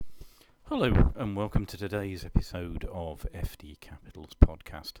Hello and welcome to today's episode of FD Capital's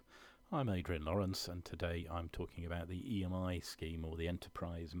podcast. I'm Adrian Lawrence and today I'm talking about the EMI scheme, or the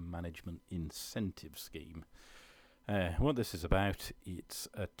Enterprise Management Incentive Scheme. What this is about, it's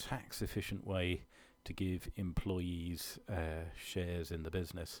a tax efficient way to give employees shares in the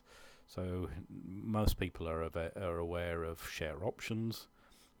business. So most people are aware of share options,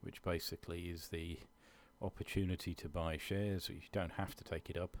 which basically is the opportunity to buy shares. You don't have to take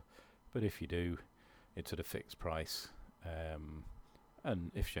it up, but if you do, it's at a fixed price, and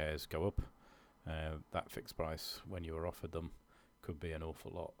if shares go up, that fixed price when you were offered them could be an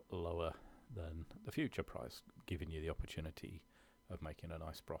awful lot lower than the future price, giving you the opportunity of making a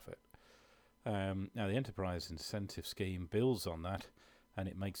nice profit. Now the Enterprise Incentive Scheme builds on that, and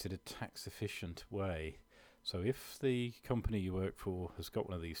it makes it a tax efficient way. So if the company you work for has got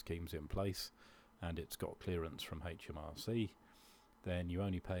one of these schemes in place and it's got clearance from HMRC, then you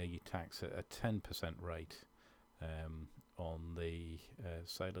only pay tax at a 10% rate on the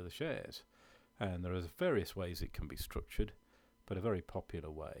sale of the shares. And there are various ways it can be structured, but a very popular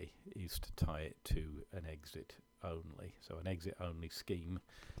way is to tie it to an exit only. So an exit only scheme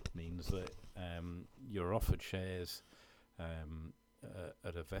means that you're offered shares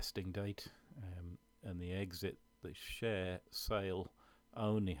at a vesting date, and the share sale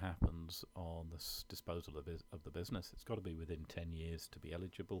only happens on the disposal of the business. It's got to be within 10 years to be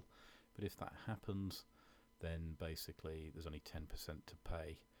eligible, but if that happens, then basically there's only 10% to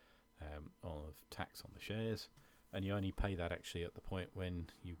pay of tax on the shares, and you only pay that actually at the point when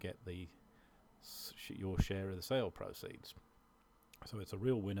you get your share of the sale proceeds. So it's a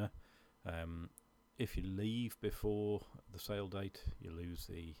real winner. If you leave before the sale date, you lose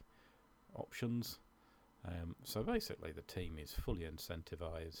the options. So basically the team is fully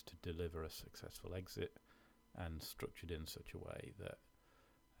incentivized to deliver a successful exit, and structured in such a way that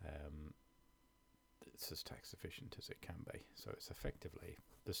it's as tax efficient as it can be. So it's effectively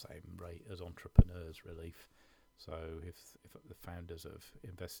the same rate as entrepreneurs relief. So if the founders have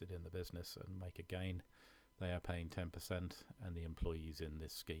invested in the business and make a gain, they are paying 10%, and the employees in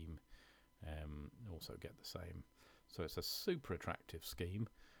this scheme also get the same. So it's a super attractive scheme.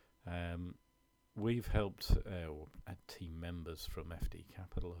 We've helped, team members from FD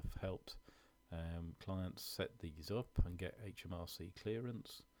Capital have helped clients set these up and get HMRC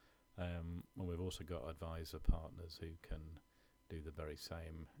clearance. And we've also got advisor partners who can do the very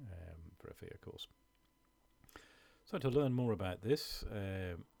same for vehicles. So to learn more about this,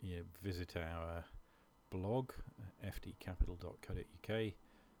 visit our blog, fdcapital.co.uk,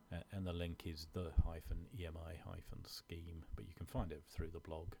 and the link is the-EMI-scheme, but you can find it through the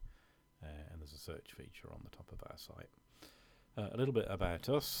blog. And there's a search feature on the top of our site. A little bit about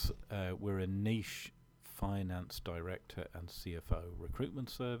us. We're a niche finance director and CFO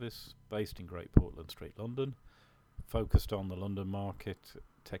recruitment service based in Great Portland Street, London, focused on the London market,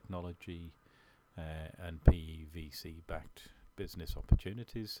 technology and PE/VC-backed business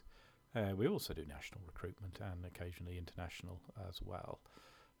opportunities. We also do national recruitment and occasionally international as well.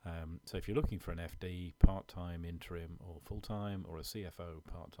 So if you're looking for an FD part-time, interim or full-time, or a CFO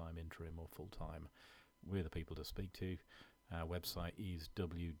part-time, interim or full-time, we're the people to speak to. Our website is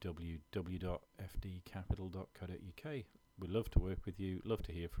www.fdcapital.co.uk. We'd love to work with you, love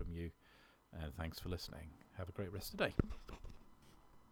to hear from you, and thanks for listening. Have a great rest of the day.